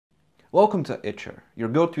Welcome to Itcher, your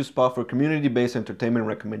go-to spot for community-based entertainment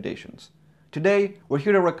recommendations. Today, we're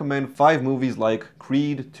here to recommend 5 movies like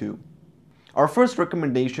Creed 2. Our first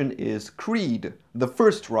recommendation is Creed, the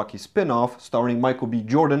first Rocky spin-off starring Michael B.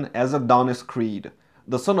 Jordan as Adonis Creed,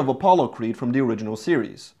 the son of Apollo Creed from the original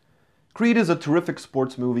series. Creed is a terrific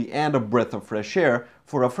sports movie and a breath of fresh air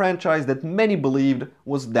for a franchise that many believed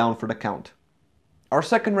was down for the count. Our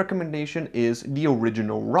second recommendation is the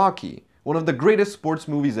original Rocky, one of the greatest sports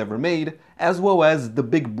movies ever made, as well as the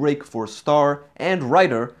big break for star and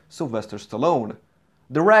writer Sylvester Stallone.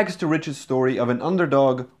 The rags to riches story of an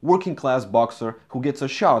underdog, working-class boxer who gets a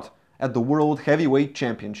shot at the World Heavyweight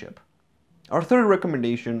Championship. Our third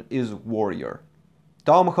recommendation is Warrior.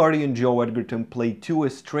 Tom Hardy and Joe Edgerton play two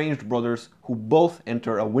estranged brothers who both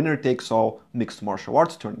enter a winner-takes-all mixed martial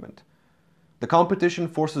arts tournament. The competition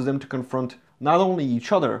forces them to confront not only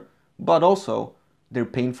each other, but also their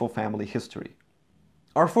painful family history.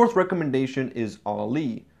 Our fourth recommendation is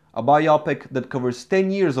Ali, a biopic that covers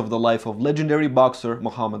 10 years of the life of legendary boxer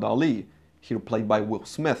Muhammad Ali, here played by Will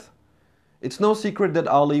Smith. It's no secret that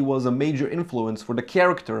Ali was a major influence for the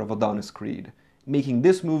character of Adonis Creed, making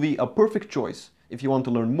this movie a perfect choice if you want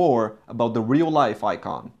to learn more about the real-life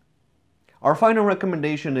icon. Our final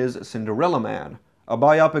recommendation is Cinderella Man, a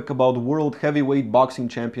biopic about world heavyweight boxing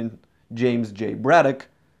champion James J. Braddock,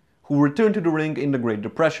 who returned to the ring in the Great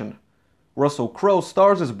Depression. Russell Crowe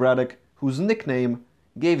stars as Braddock, whose nickname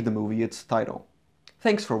gave the movie its title.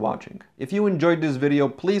 Thanks for watching. If you enjoyed this video,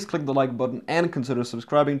 please click the like button and consider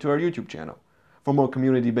subscribing to our YouTube channel. For more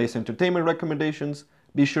community-based entertainment recommendations,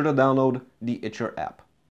 be sure to download the Itcher app.